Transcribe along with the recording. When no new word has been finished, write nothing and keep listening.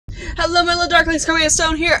Hello, my little darklings, Carmina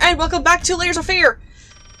Stone here, and welcome back to Layers of Fear!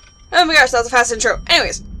 Oh my gosh, that was a fast intro.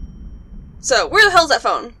 Anyways, so, where the hell is that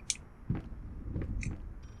phone?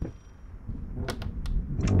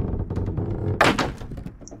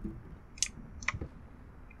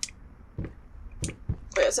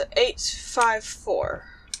 Wait, it's at 854.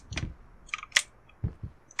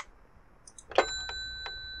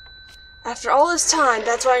 After all this time,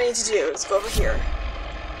 that's what I need to do. Let's go over here.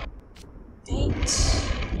 854.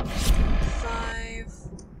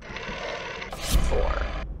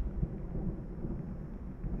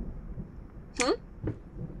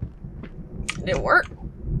 It didn't work.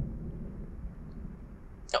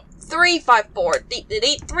 No, 354.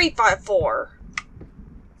 354.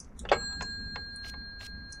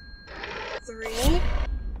 3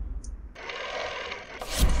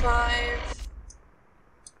 5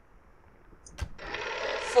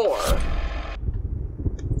 4.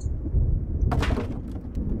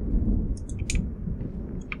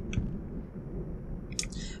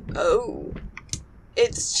 Oh,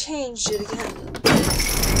 it's changed it again.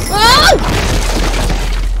 Oh!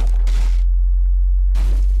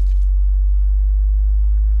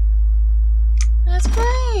 That's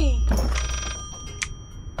great.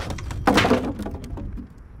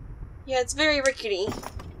 Yeah, it's very rickety.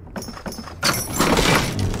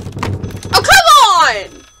 Oh, come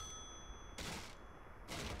on!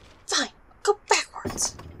 Fine, go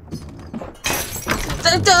backwards.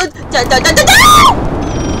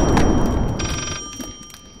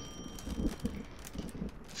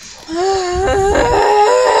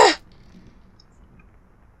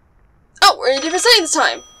 Oh, we're in a different setting this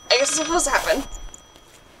time. I guess it's supposed to happen.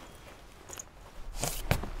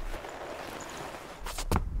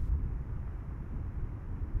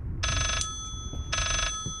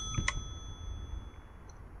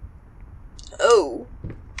 Oh.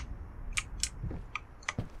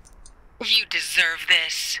 You deserve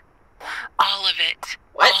this. All of it.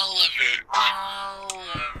 What? All of it. All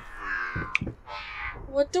of it.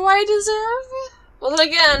 What do I deserve? Well, then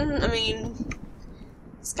again, I mean,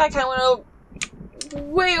 this guy kind of went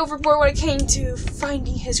way overboard when it came to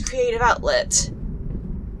finding his creative outlet.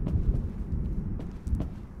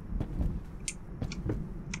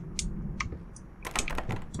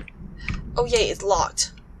 Oh yay, it's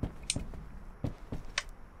locked.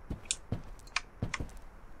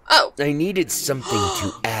 Oh. I needed something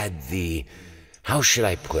to add the, how should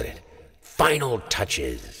I put it, final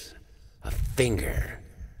touches. A finger.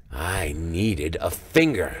 I needed a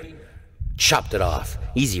finger. Chopped it off,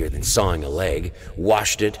 easier than sawing a leg,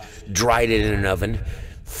 washed it, dried it in an oven,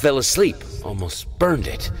 fell asleep, almost burned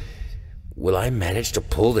it. Will I manage to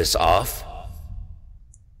pull this off?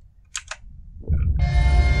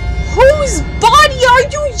 Whose body are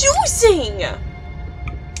you using?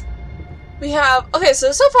 We have, okay,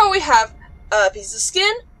 so far we have a piece of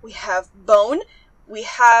skin, we have bone, we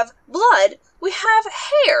have blood, we have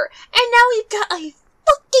hair, and now we've got a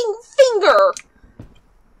fucking finger!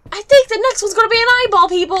 I think the next one's gonna be an eyeball,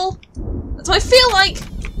 people! That's what I feel like!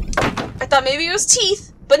 I thought maybe it was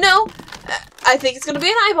teeth, but no, I think it's gonna be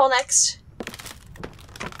an eyeball next.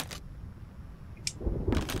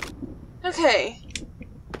 Okay.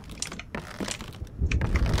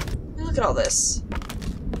 Look at all this.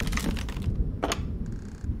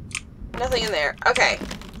 Nothing in there. Okay.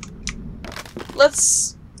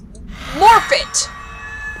 Let's morph it!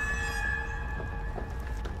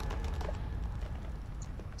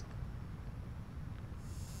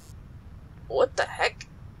 What the heck?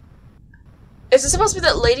 Is this supposed to be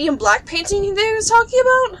that Lady in Black painting they was talking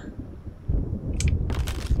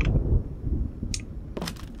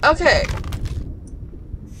about? Okay.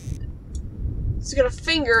 So we got a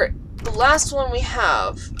finger. The last one we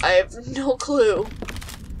have. I have no clue.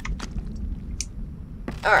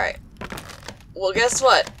 Alright. Well, guess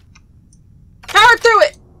what? Power through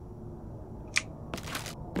it!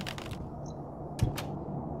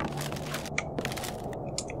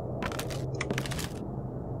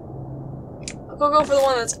 I'll go for the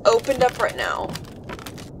one that's opened up right now.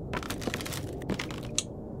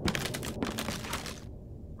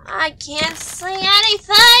 I can't see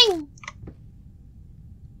anything!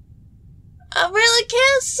 I really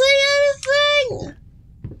can't see anything!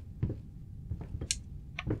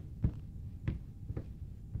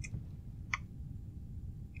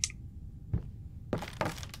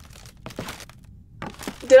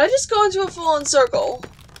 Did I just go into a full-on circle?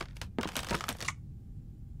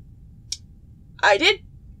 I did.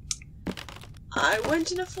 I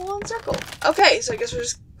went in a full-on circle. Okay, so I guess we're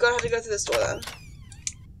just gonna have to go through this door then.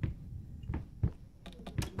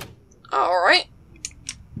 Alright.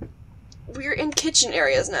 We're in kitchen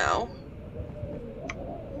areas now.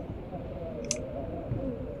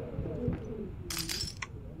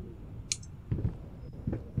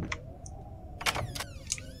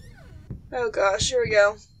 Oh gosh, here we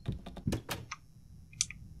go.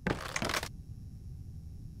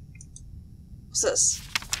 What's this?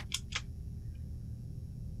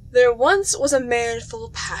 There once was a man full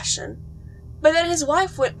of passion, but then his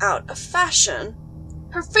wife went out of fashion.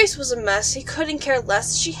 Her face was a mess, he couldn't care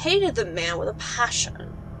less, she hated the man with a passion.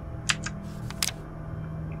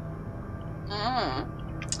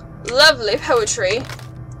 Lovely poetry.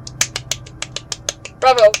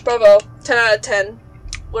 Bravo, bravo. 10 out of 10.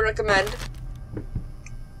 Would recommend.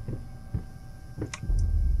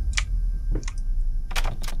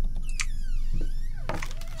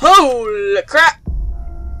 Holy crap!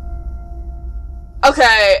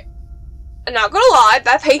 Okay, I'm not gonna lie,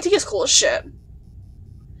 that painting is cool as shit.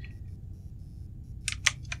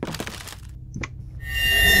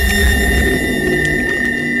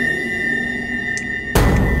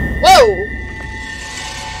 Whoa!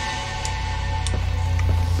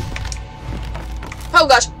 Oh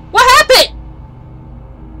gosh, what happened?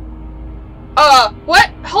 What?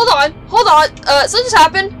 Hold on, something just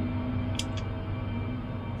happened.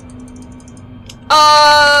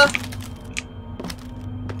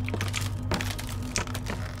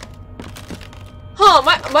 Huh,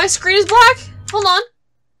 my screen is black? Hold on.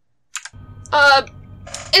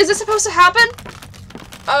 Is this supposed to happen?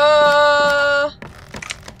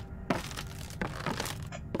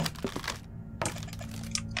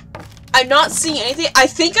 I'm not seeing anything. I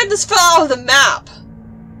think I just fell out of the map.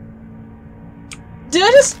 Did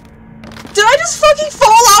I just fucking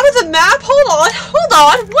fall out of the map? Hold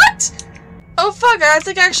on, what? Oh fuck, I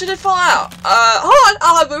think I actually did fall out. Hold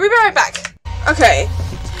on, we'll be right back. Okay,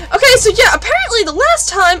 so yeah, apparently the last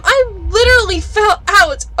time I literally fell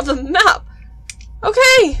out of the map.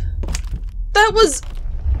 Okay, that was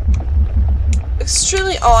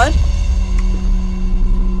extremely odd.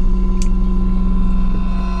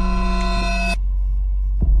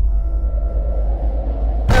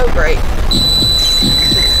 Oh great.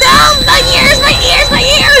 No! My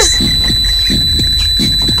ears!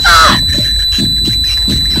 Ah!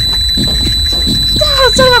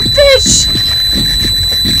 Oh, son of a bitch!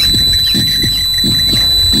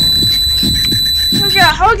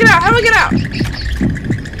 How do I get out?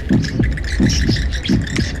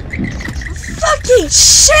 Fucking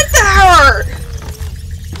shit, that hurt!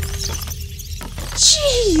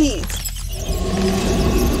 Jeez!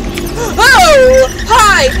 Oh!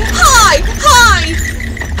 Hi!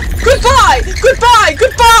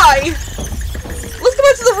 Goodbye! Let's go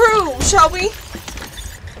back to the room, shall we?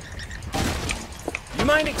 You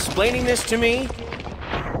mind explaining this to me?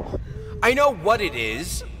 I know what it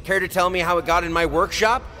is. Care to tell me how it got in my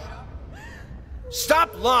workshop?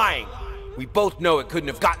 Stop lying! We both know it couldn't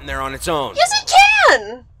have gotten there on its own. Yes, it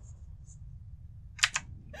can!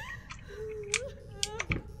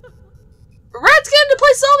 Rat's getting to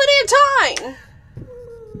play so many at a time!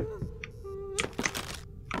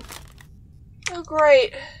 Oh,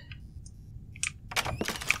 great.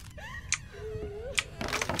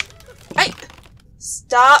 Hey!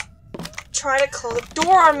 Stop trying to close the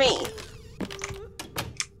door on me!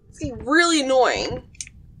 It's getting really annoying.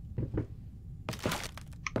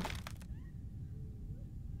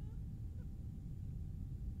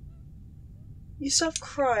 You stop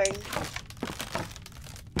crying.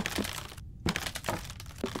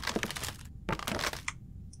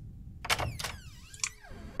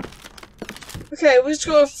 Okay, we're just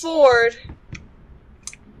going forward.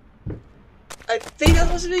 I think that's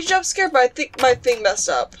supposed to be a jump scare, but I think my thing messed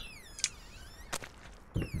up.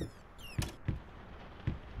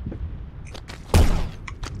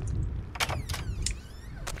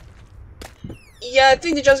 Yeah, I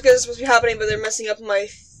think the jump scare is supposed to be happening, but they're messing up my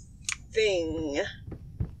thing.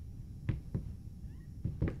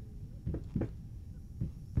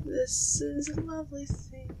 This is a lovely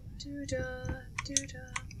thing. Doo-da, doo-da.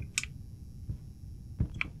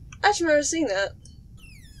 I actually remember seeing that.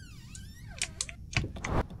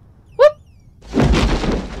 Whoop!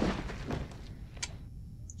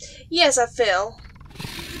 Yes, I fell.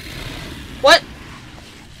 What?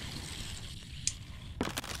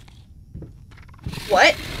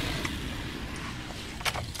 What?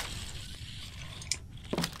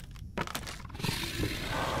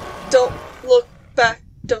 Don't look back,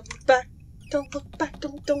 don't look back, don't look back,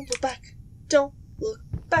 don't look back, don't look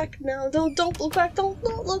back now, don't look back, don't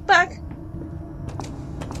look back.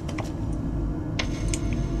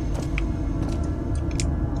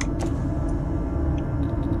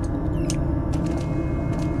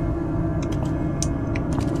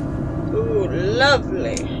 Ooh,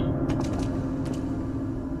 lovely.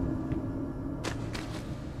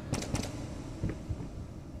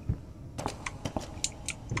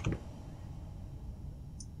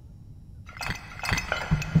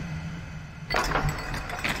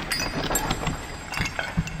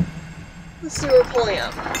 Let's see what we're pulling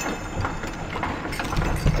up.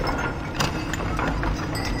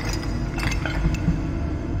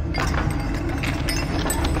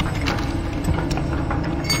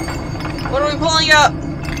 What are we pulling up?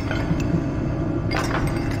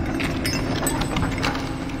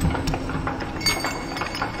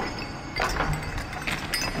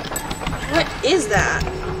 What is that?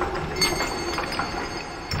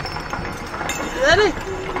 Is that a...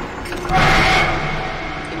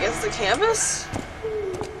 I guess the canvas?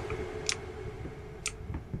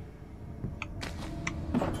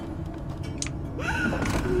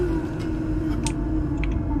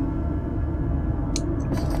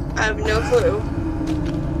 I have no clue.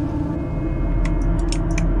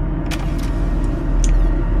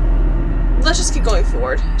 Let's just keep going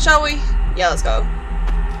forward, shall we? Yeah, let's go.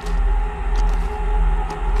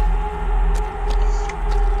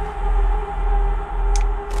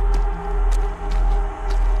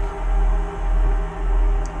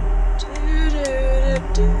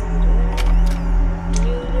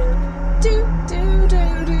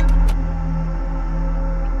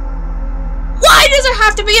 Why does there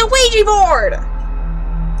have to be a Ouija board?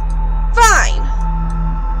 Fine.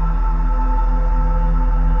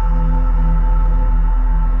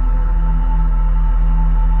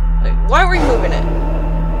 Wait, why are we moving it?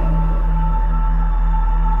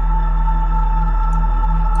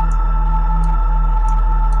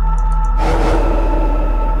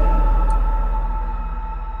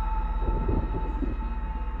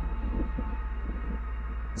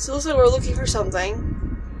 So listen, we're looking for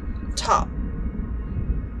something. Top.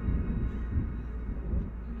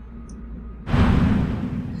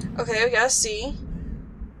 Okay, we gotta see.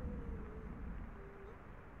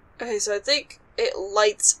 Okay, so I think it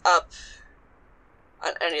lights up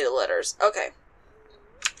on any of the letters. Okay.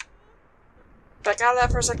 Back out of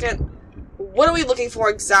that for a second. What are we looking for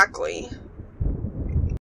exactly?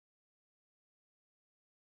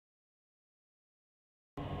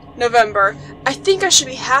 November. I think I should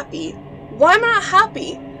be happy. Why am I not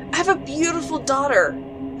happy? I have a beautiful daughter.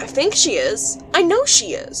 I think she is. I know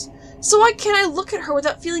she is. So why can't I look at her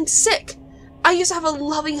without feeling sick? I used to have a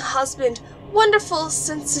loving husband, wonderful,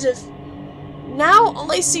 sensitive. Now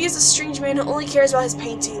all I see is a strange man who only cares about his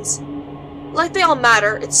paintings. Like they all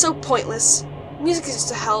matter, it's so pointless. Music used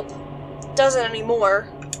to help. Doesn't anymore.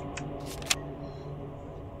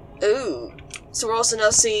 Ooh. So we're also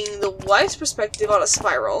now seeing the wife's perspective on a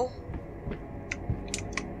spiral.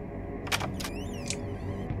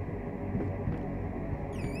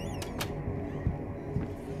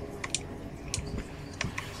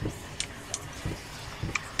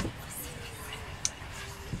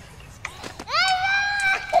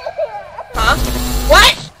 Huh?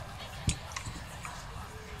 What?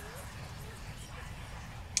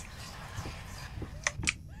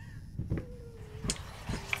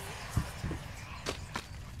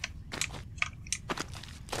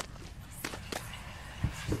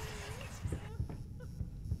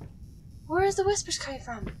 Where is the whispers coming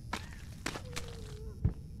from?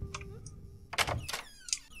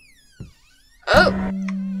 Oh!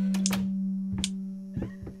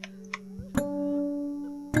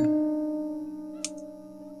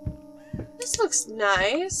 This looks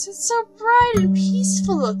nice. It's so bright and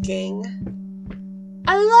peaceful looking.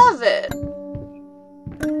 I love it.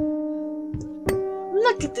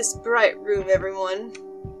 Look at this bright room, everyone.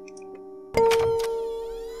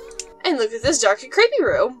 And look at this dark and creepy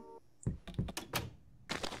room.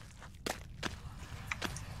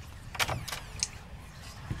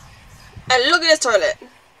 And look at this toilet.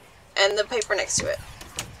 And the paper next to it.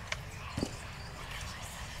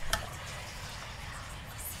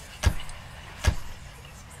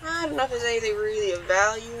 I don't know if there's anything really of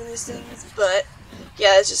value in these things, but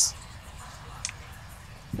yeah, it's just...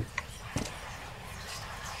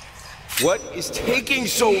 What is taking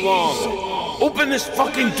so long? Open this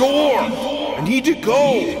fucking door! I need to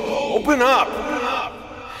go! Open up!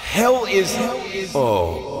 Hell is...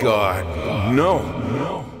 Oh, God. No.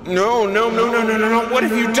 No, no, no, no, no, no, no. What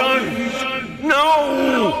have you done?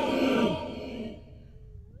 No!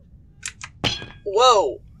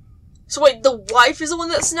 Whoa. So wait, the wife is the one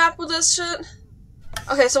that snapped with this shit?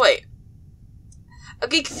 Okay, so wait. I'm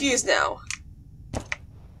getting confused now.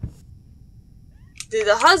 Did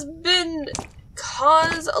the husband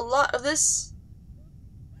cause a lot of this?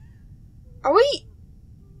 Are we...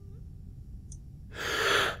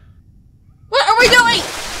 What are we doing?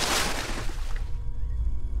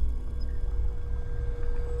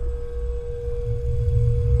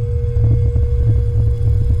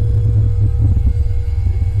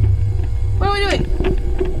 What are we doing?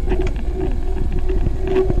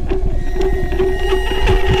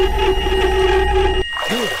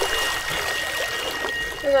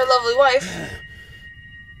 lovely wife.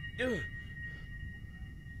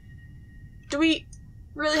 Do we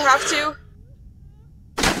really have to?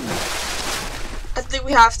 I think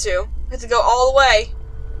we have to. We have to go all the way.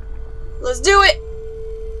 Let's do it!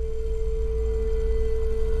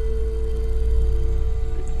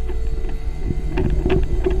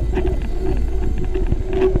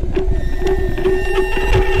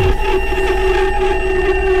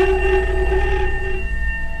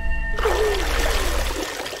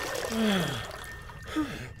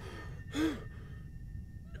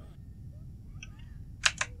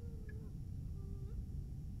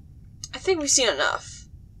 I think we've seen enough.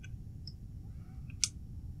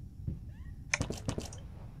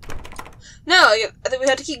 No, I think we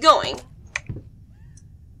have to keep going.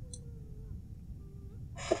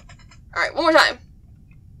 Alright, one more time.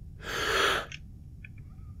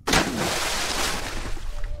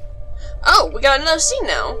 Oh, we got another scene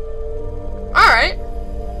now. Alright.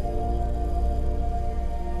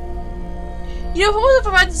 You know, if it wasn't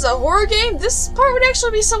for this is a horror game, this part would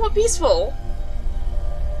actually be somewhat peaceful.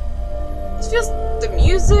 This feels... the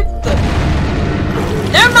music, the...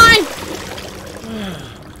 Never mind!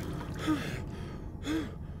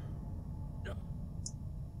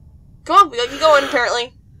 Come on, we gotta keep going,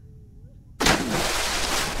 apparently.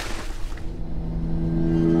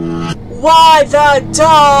 Why the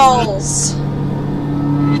dolls?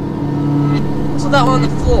 So that one on the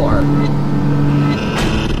floor.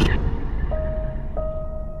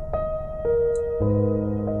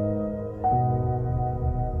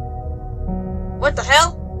 What the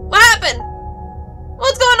hell? What happened?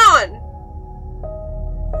 What's going on?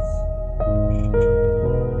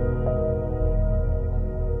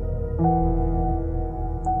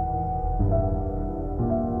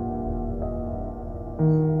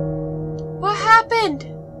 What happened?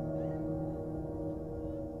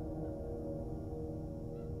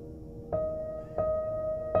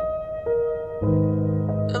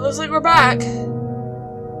 It looks like we're back.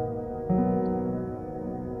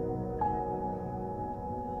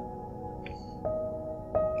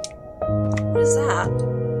 What is that?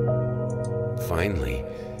 Finally,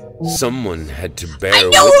 someone had to bear I knew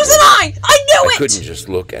it was an eye! I knew I it! couldn't just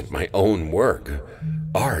look at my own work.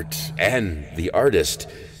 Art and the artist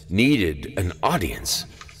needed an audience,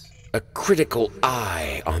 a critical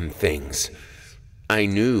eye on things. I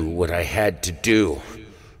knew what I had to do.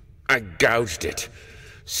 I gouged it,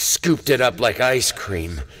 scooped it up like ice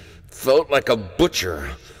cream, felt like a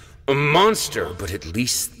butcher, a monster, but at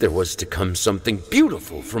least there was to come something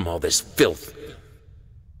beautiful from all this filth.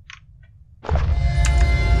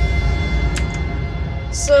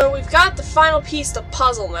 So we've got the final piece to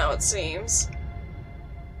puzzle now, it seems.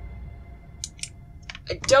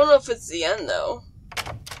 I don't know if it's the end, though.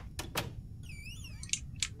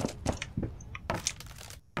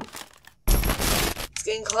 It's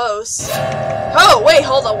getting close. Oh, wait,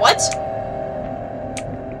 hold on, what?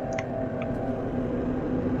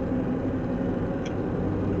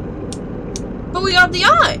 But we got the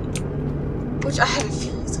eye! Which I had a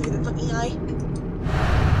feeling it's gonna be the fucking eye.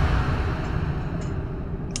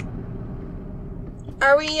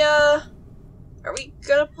 Are we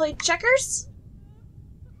gonna play checkers?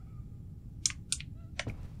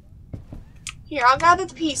 Here, I'll gather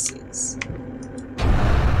the pieces.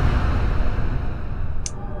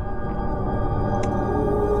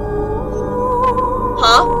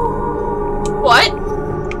 Huh? What?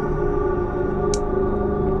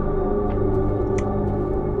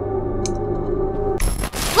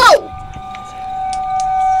 Whoa!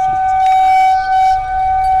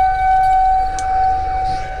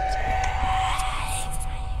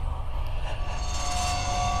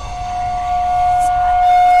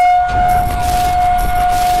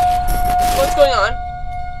 What's going on?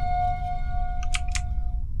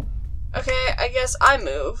 Okay, I guess I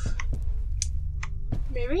move.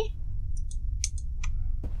 Maybe?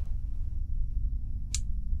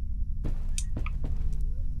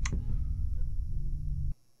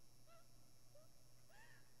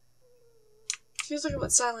 Feels like I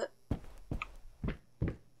went silent.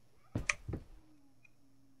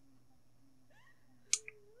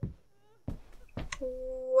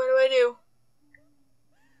 What do I do?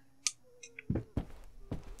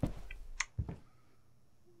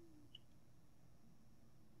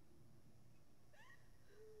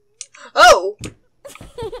 Oh!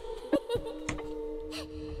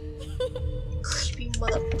 Creepy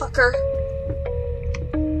motherfucker.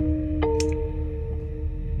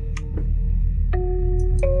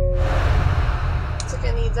 Looks like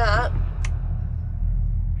I need that.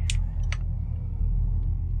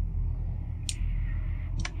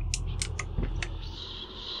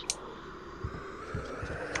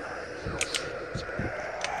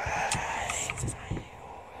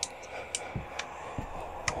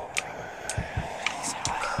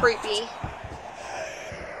 creepy.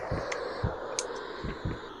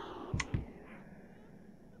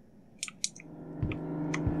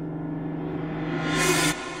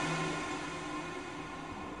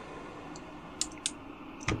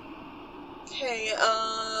 Okay,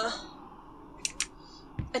 I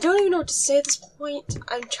don't even know what to say at this point.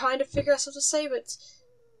 I'm trying to figure out something to say, but it's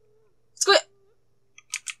going.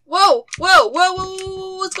 Whoa! Whoa! Whoa! Whoa!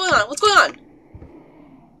 Whoa! What's going on? What's going on?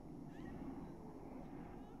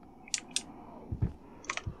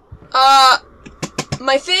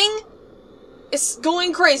 My thing is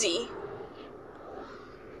going crazy.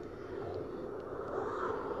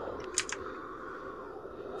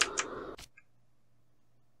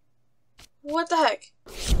 What the heck?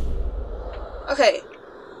 Okay.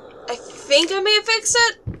 I think I may have fixed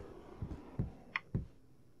it.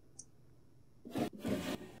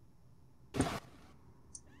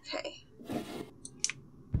 Okay.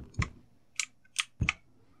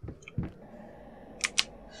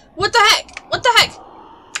 What the heck? What the heck?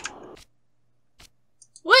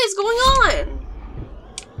 What is going on?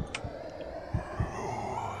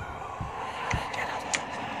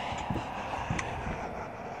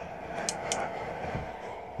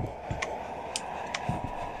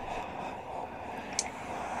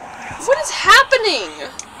 What is happening?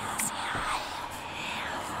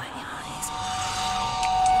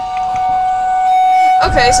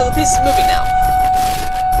 Okay, so the piece is moving now.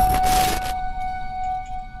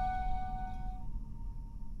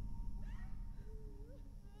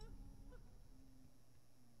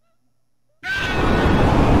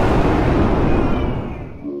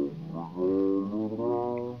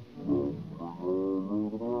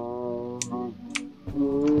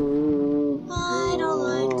 I don't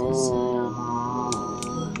like this at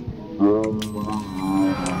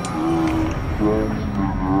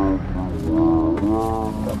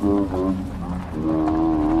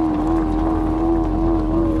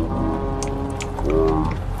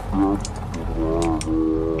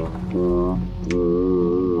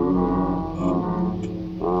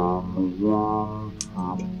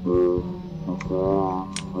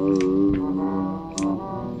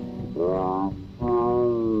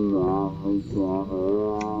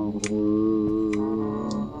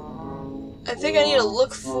I think I need to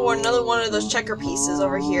look for another one of those checker pieces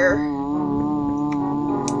over here.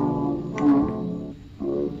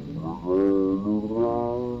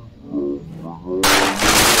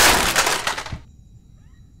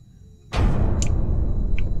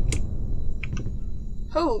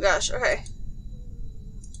 Oh gosh, okay.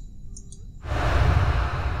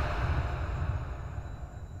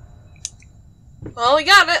 Well, we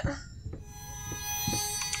got it.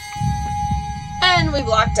 And we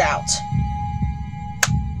blocked out.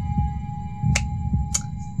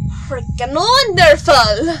 Freaking wonderful!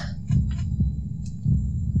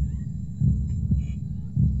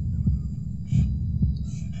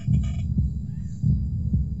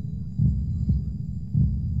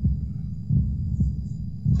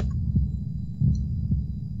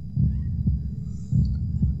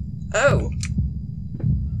 Oh.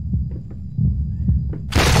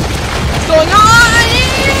 What's going on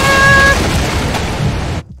here?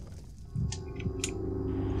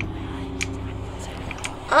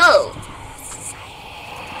 Oh.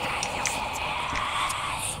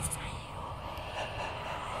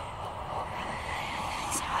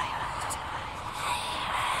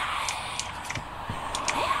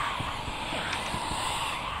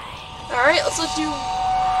 Alright, let's let you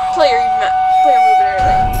player move and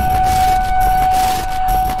everything.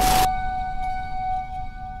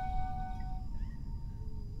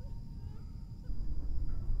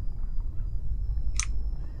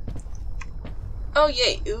 Oh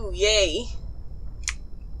yay, ooh yay.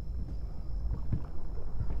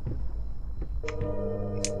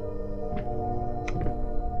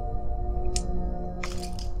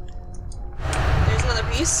 There's another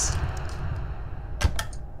piece.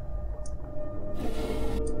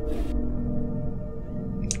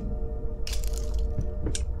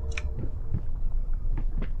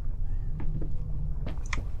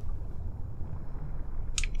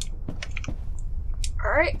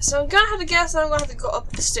 Alright, so I'm gonna have to guess that I'm gonna have to go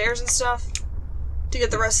up the stairs and stuff to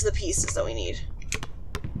get the rest of the pieces that we need.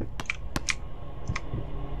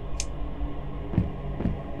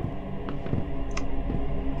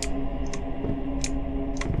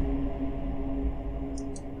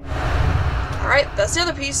 Alright, that's the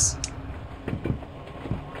other piece.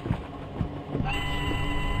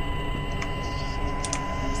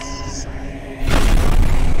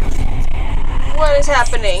 What is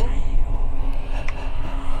happening?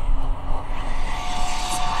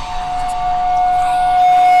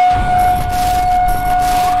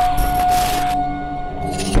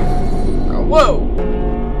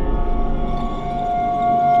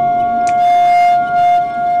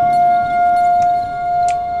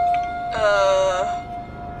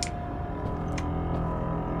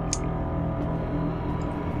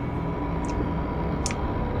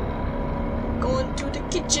 into the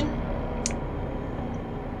kitchen.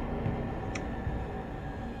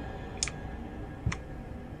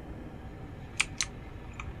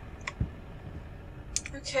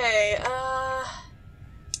 Okay, oh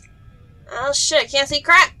shit, I can't see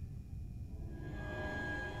crap!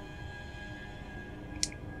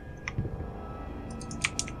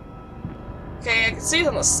 Okay, I can see it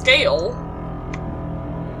on the scale.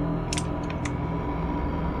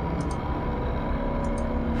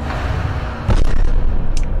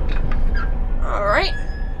 Alright.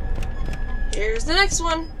 Here's the next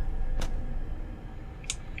one.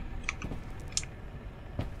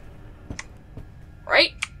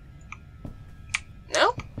 Right?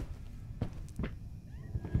 No?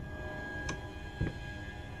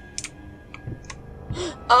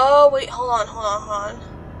 Oh, wait, hold on.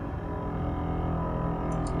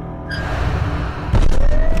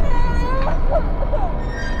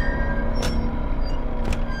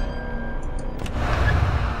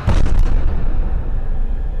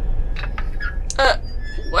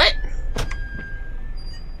 What?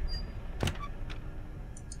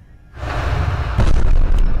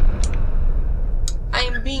 I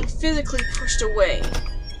am being physically pushed away.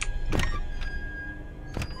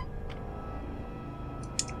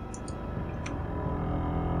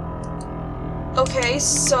 Okay,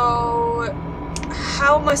 so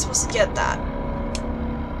how am I supposed to get that?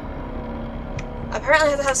 Apparently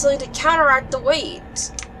I have to have something to counteract the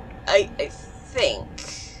weight. I think.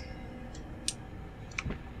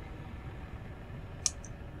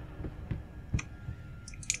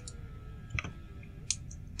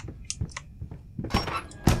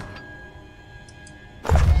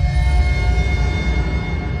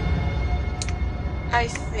 I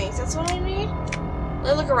think that's what I need. Let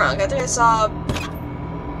me look around. I think I saw.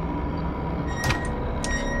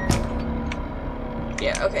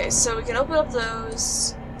 Yeah, okay, so we can open up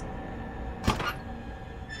those.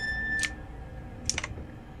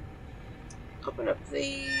 Open up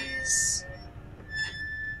these.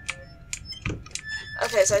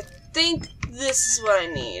 Okay, so I think this is what I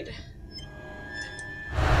need.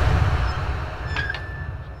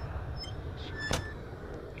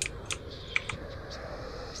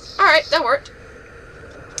 Alright, that worked.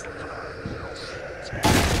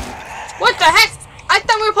 What the heck? I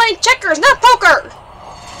thought we were playing checkers, not poker!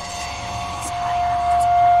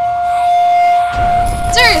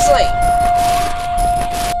 Seriously!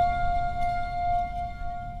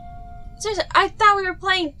 Seriously, I thought we were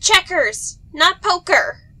playing checkers, not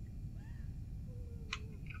poker!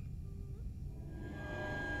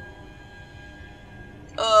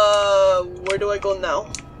 Where do I go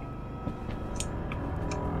now?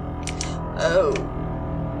 Oh,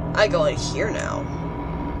 I go in here now.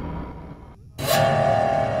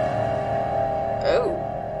 Oh,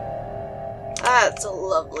 that's a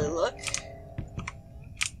lovely look.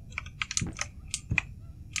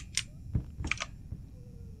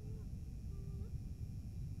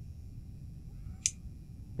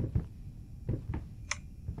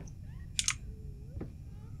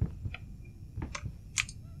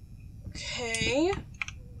 Okay.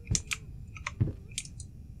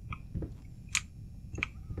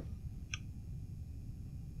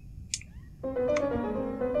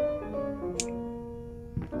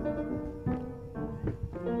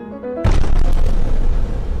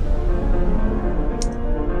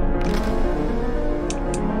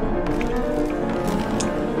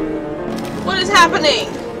 What is happening?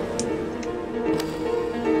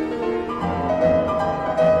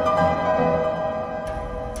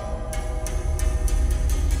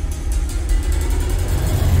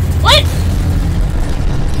 What?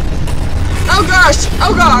 Oh gosh!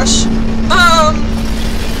 Oh gosh!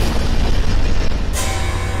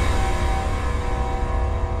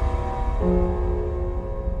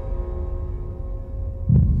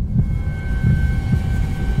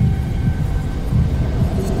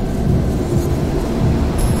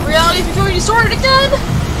 Reality Victoria sorted again?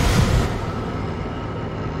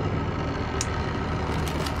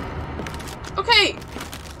 Okay,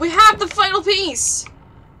 we have the final piece.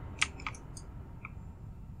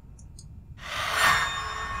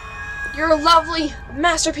 Your lovely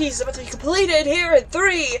masterpiece is about to be completed here in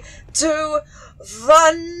 3, 2, 1.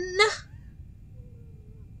 You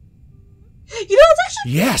know, it's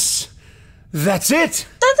actually Yes! That's it!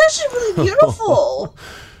 that's actually really beautiful.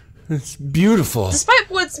 It's beautiful. Despite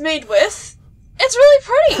what it's made with, it's really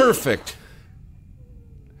pretty. Perfect.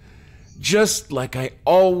 Just like I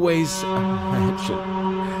always imagined.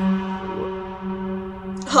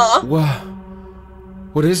 Huh?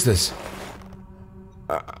 What is this?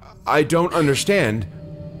 I don't understand.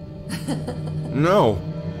 No.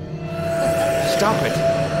 Stop it.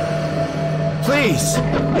 Please.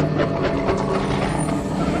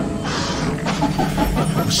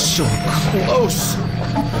 So close.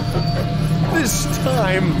 This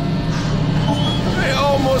time, I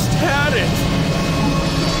almost had it.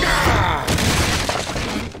 Ah!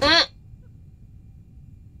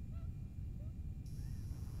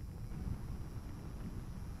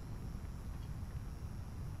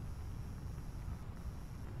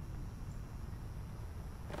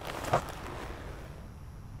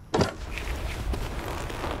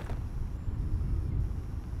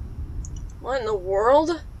 What in the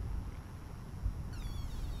world?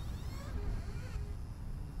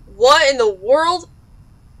 What in the world?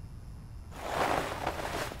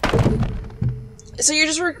 So you're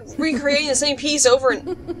just recreating the same piece over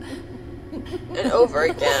and over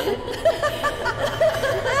again.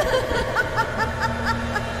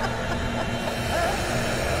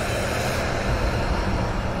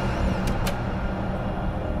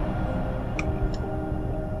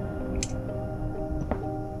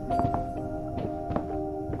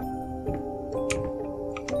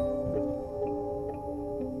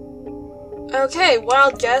 Okay,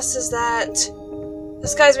 wild guess is that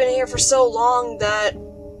this guy's been here for so long that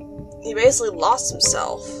he basically lost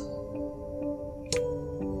himself.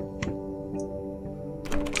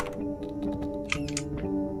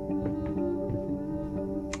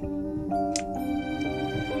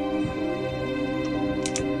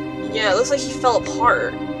 Yeah, it looks like he fell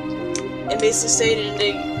apart and basically stayed in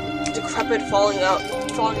a decrepit, falling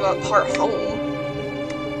apart home.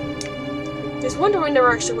 There's one door we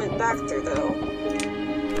never actually went back through, though.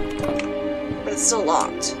 But it's still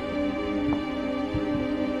locked.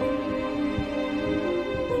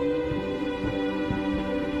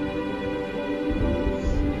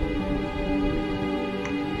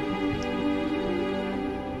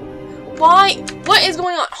 Why? What is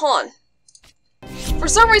going on? Hold on. For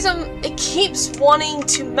some reason, it keeps wanting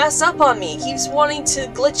to mess up on me. It keeps wanting to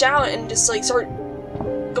glitch out and just, like, start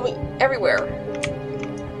going everywhere.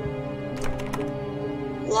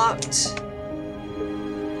 Locked.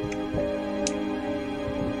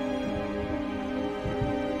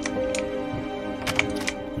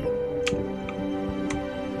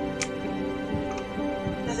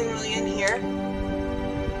 Nothing really in here.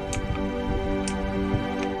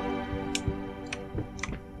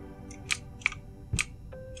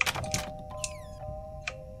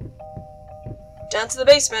 Down to the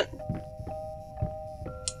basement.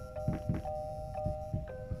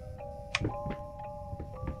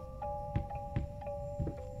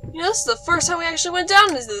 You know, this is the first time we actually went down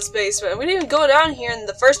into this basement. We didn't even go down here in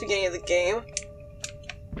the first beginning of the game.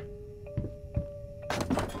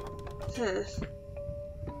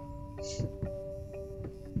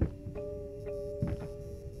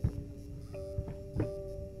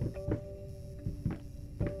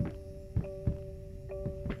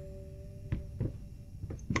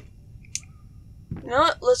 You know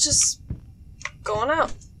what? Let's just go on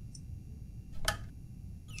out.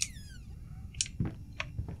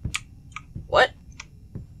 What?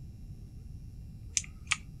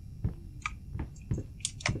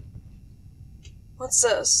 What's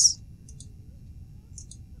this?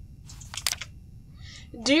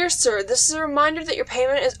 Dear sir, this is a reminder that your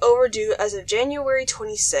payment is overdue as of January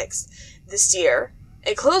 26th this year.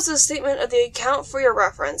 Enclosed is a statement of the account for your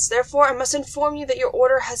reference. Therefore, I must inform you that your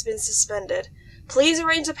order has been suspended. Please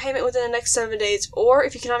arrange a payment within the next 7 days, or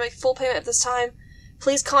if you cannot make full payment at this time,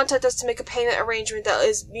 please contact us to make a payment arrangement that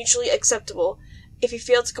is mutually acceptable. If you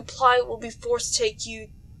fail to comply, we'll be forced to take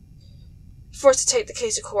the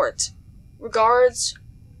case to court. Regards,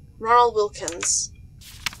 Ronald Wilkins.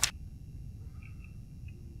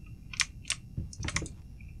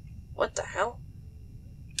 What the hell?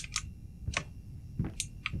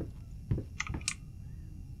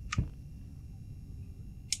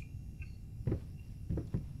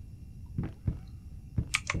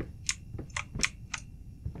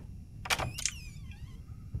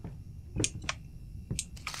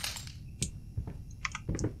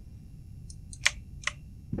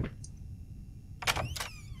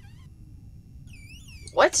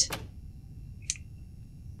 What?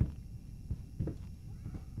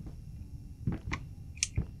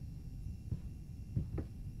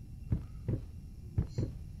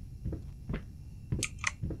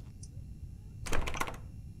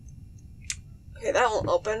 Okay, that won't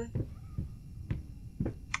open.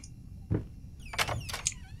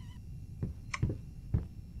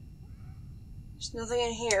 There's nothing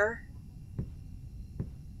in here.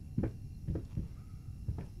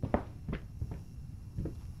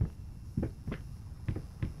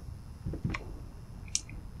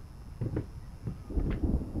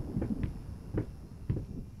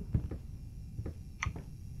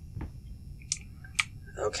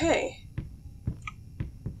 Okay.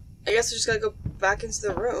 I guess we just gotta go back into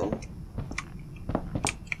the room.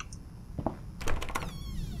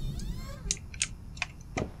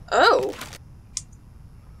 Oh!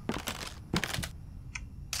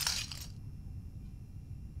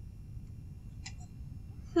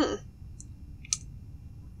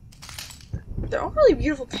 They're all really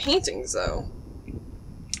beautiful paintings, though.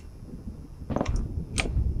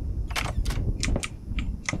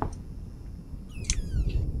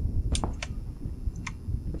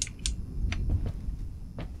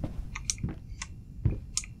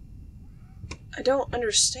 I don't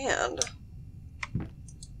understand.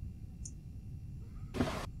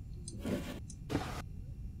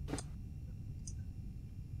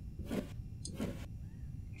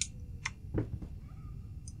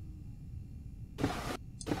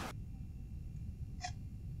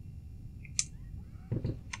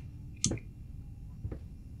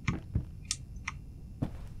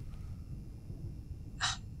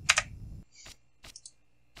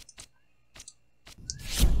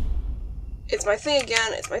 It's my thing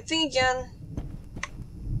again. It's my thing again.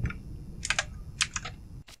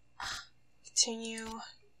 Continue.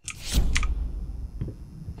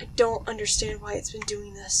 I don't understand why it's been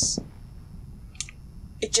doing this.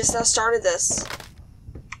 It just now started this.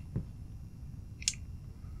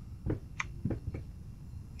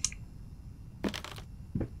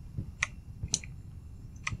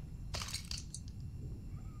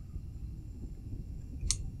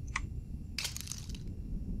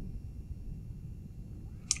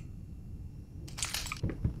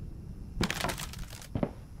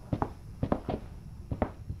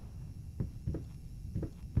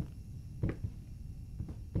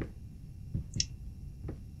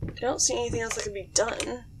 I don't see anything else that can be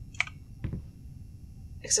done.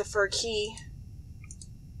 Except for a key.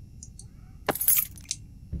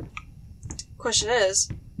 Question is,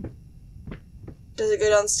 does it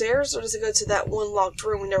go downstairs or does it go to that one locked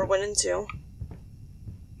room we never went into?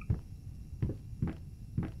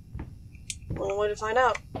 One way to find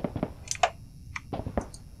out.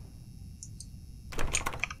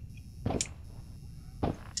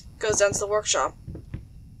 Goes down to the workshop.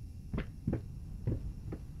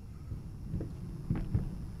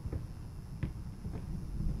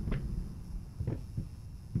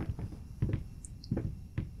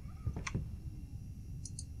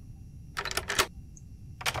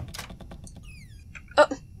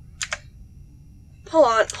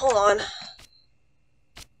 Hold on.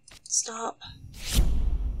 Stop.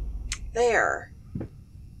 There.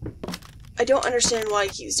 I don't understand why he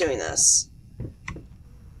keeps doing this.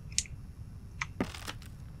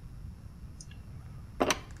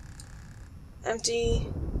 Empty.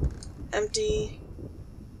 Empty.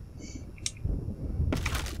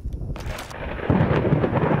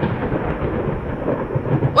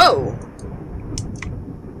 Whoa!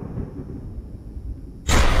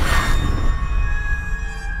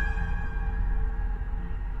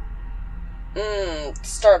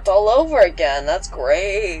 Starts all over again. That's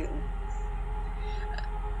great.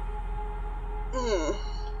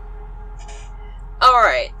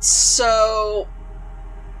 Alright, so...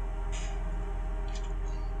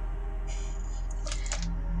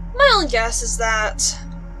 my only guess is that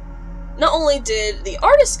not only did the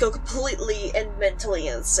artist go completely and mentally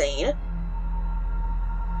insane,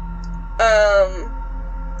 a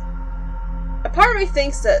part of me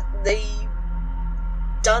thinks that they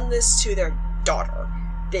done this to their daughter.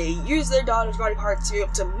 They used their daughter's body parts to be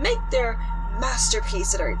able to make their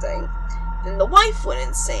masterpiece and everything. Then the wife went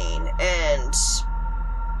insane and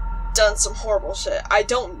done some horrible shit. I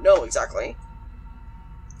don't know exactly.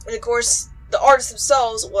 And of course, the artists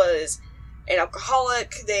themselves was an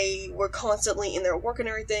alcoholic. They were constantly in their work and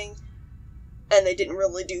everything, and they didn't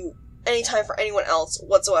really do any time for anyone else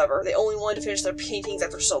whatsoever. They only wanted to finish their paintings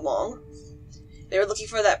after so long. They were looking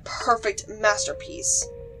for that perfect masterpiece,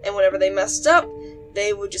 and whenever they messed up,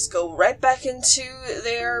 they would just go right back into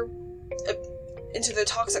their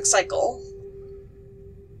toxic cycle.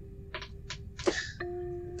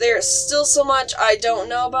 There's still so much I don't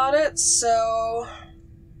know about it, so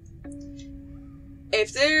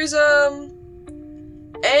if there's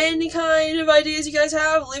any kind of ideas you guys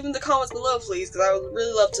have, leave them in the comments below, please, because I would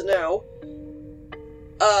really love to know.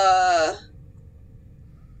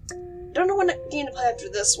 Don't know what game to play after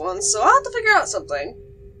this one, so I'll have to figure out something.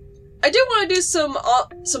 I do want to do some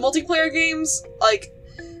multiplayer games. Like,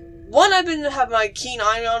 one I've been having my keen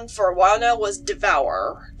eye on for a while now was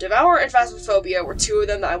Devour. Devour and Phasmophobia were two of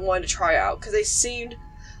them that I wanted to try out, because they seemed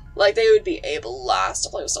like they would be a blast to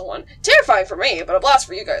play with someone. Terrifying for me, but a blast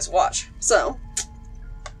for you guys to watch. So,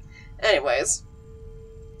 anyways.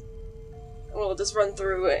 we'll just run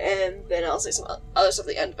through it, and then I'll say some other stuff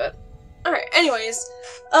at the end of it. Alright, anyways,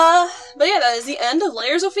 but yeah, that is the end of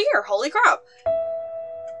Layers of Fear. Holy crap.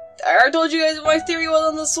 I already told you guys what my theory was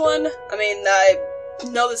on this one. I mean, I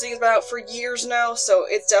know this thing's been out for years now, so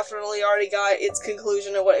it's definitely already got its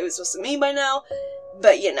conclusion of what it was supposed to mean by now,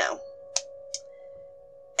 but you know.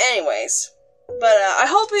 Anyways, but I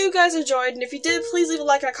hope you guys enjoyed, and if you did, please leave a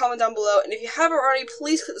like and a comment down below, and if you haven't already,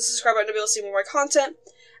 please click the subscribe button to be able to see more of my content.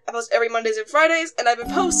 I post every Mondays and Fridays, and I've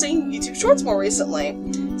been posting YouTube Shorts more recently,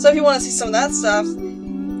 so if you want to see some of that stuff,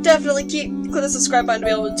 definitely click the subscribe button to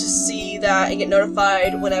be able to see that and get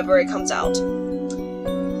notified whenever it comes out.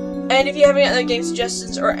 And if you have any other game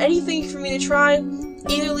suggestions or anything for me to try,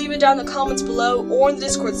 either leave it down in the comments below or in the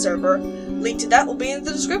Discord server. Link to that will be in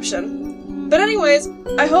the description. But anyways,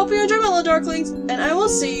 I hope you enjoy my little Darklings, and I will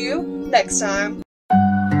see you next time.